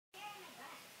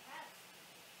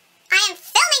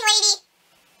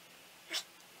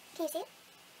Can you see it?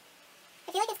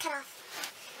 I feel like it's cut off.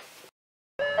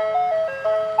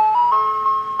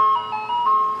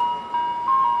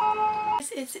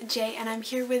 It's Jay and I'm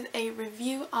here with a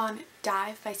review on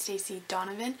Dive by Stacey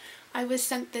Donovan. I was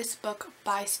sent this book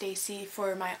by Stacey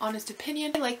for my honest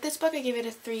opinion. I like this book. I gave it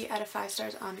a 3 out of 5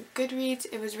 stars on Goodreads.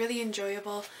 It was really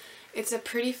enjoyable. It's a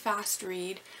pretty fast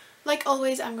read. Like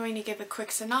always, I'm going to give a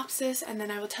quick synopsis and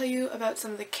then I will tell you about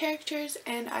some of the characters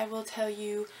and I will tell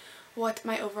you what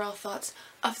my overall thoughts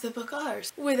of the book are.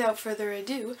 Without further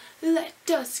ado, let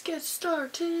us get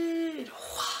started!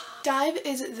 Dive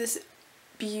is this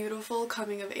beautiful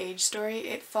coming of age story.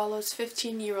 It follows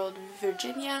 15-year-old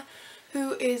Virginia,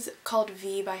 who is called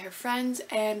V by her friends,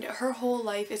 and her whole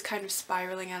life is kind of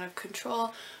spiraling out of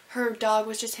control. Her dog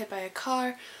was just hit by a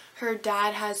car, her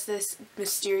dad has this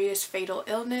mysterious fatal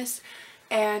illness,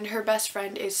 and her best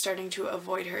friend is starting to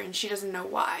avoid her and she doesn't know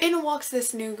why. In walks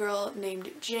this new girl named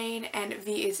Jane and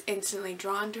V is instantly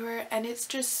drawn to her and it's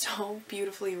just so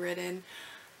beautifully written.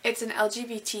 It's an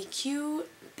LGBTQ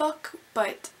book,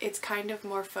 but it's kind of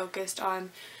more focused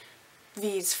on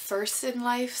V's firsts in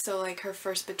life, so like her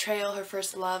first betrayal, her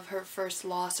first love, her first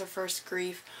loss, her first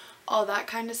grief, all that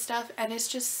kind of stuff, and it's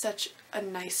just such a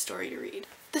nice story to read.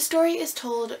 The story is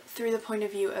told through the point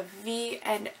of view of V,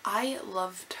 and I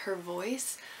loved her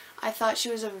voice. I thought she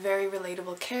was a very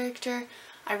relatable character.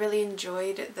 I really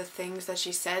enjoyed the things that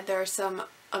she said. There are some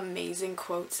amazing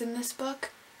quotes in this book.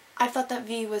 I thought that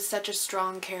V was such a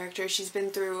strong character. She's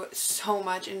been through so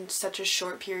much in such a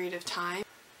short period of time.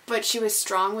 But she was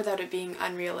strong without it being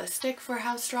unrealistic for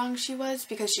how strong she was,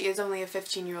 because she is only a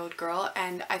 15-year-old girl,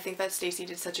 and I think that Stacey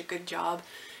did such a good job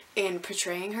in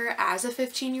portraying her as a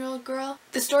 15-year-old girl.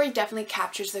 The story definitely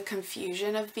captures the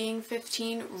confusion of being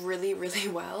 15 really, really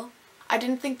well. I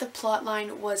didn't think the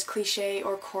plotline was cliche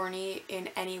or corny in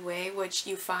any way, which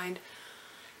you find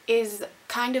is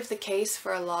kind of the case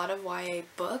for a lot of YA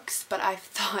books, but I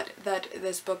thought that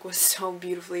this book was so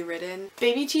beautifully written.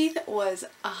 Baby Teeth was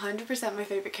 100% my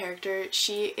favorite character.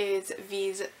 She is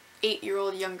V's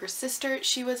 8-year-old younger sister.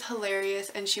 She was hilarious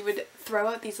and she would throw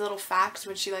out these little facts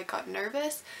when she got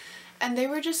nervous and they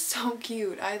were just so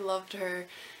cute. I loved her.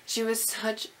 She was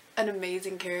such an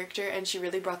amazing character and she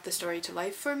really brought the story to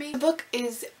life for me. The book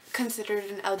is considered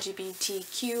an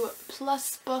LGBTQ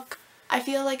plus book. I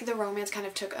feel like the romance kind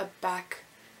of took a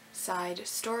backside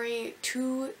story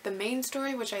to the main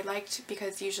story, which I liked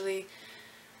because usually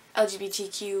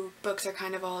LGBTQ books are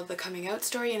kind of all the coming out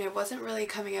story, and it wasn't really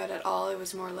coming out at all. It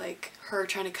was more like her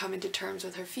trying to come into terms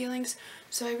with her feelings,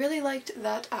 so I really liked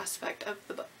that aspect of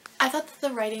the book. I thought that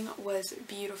the writing was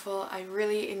beautiful. I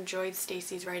really enjoyed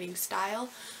Stacey's writing style,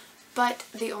 but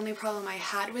the only problem I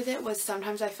had with it was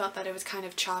sometimes I felt that it was kind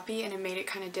of choppy and it made it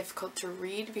kind of difficult to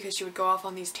read because she would go off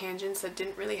on these tangents that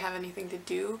didn't really have anything to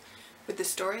do with the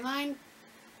storyline,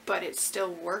 but it still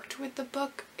worked with the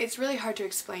book. It's really hard to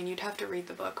explain. You'd have to read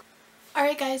the book.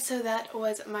 Alright guys, so that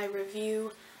was my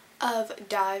review of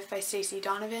Dive by Stacey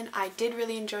Donovan. I did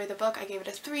really enjoy the book. I gave it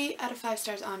a 3 out of 5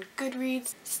 stars on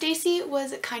Goodreads. Stacey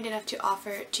was kind enough to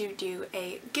offer to do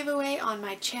a giveaway on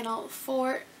my channel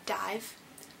for Dive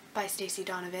by Stacey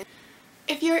Donovan.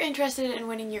 If you're interested in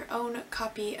winning your own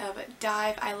copy of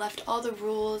Dive, I left all the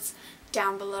rules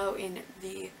down below in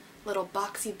the little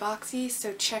boxy,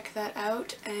 so check that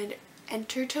out and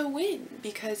enter to win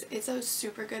because it's a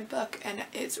super good book and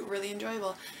it's really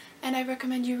enjoyable and I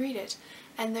recommend you read it,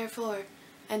 and therefore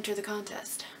enter the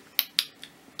contest.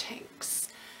 Thanks.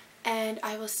 And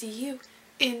I will see you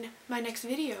in my next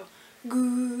video.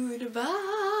 Goodbye.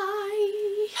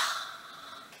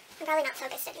 I'm probably not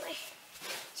focused anymore.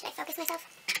 Should I focus myself?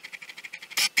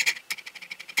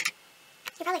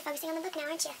 You're probably focusing on the book now,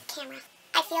 aren't you? Camera.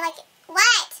 I feel like...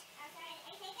 What?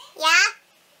 Yeah?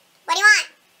 What do you want?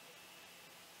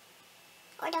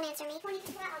 Or don't answer me.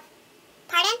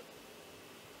 Pardon?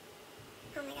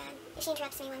 Oh my god. If she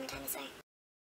interrupts me one more time, I swear.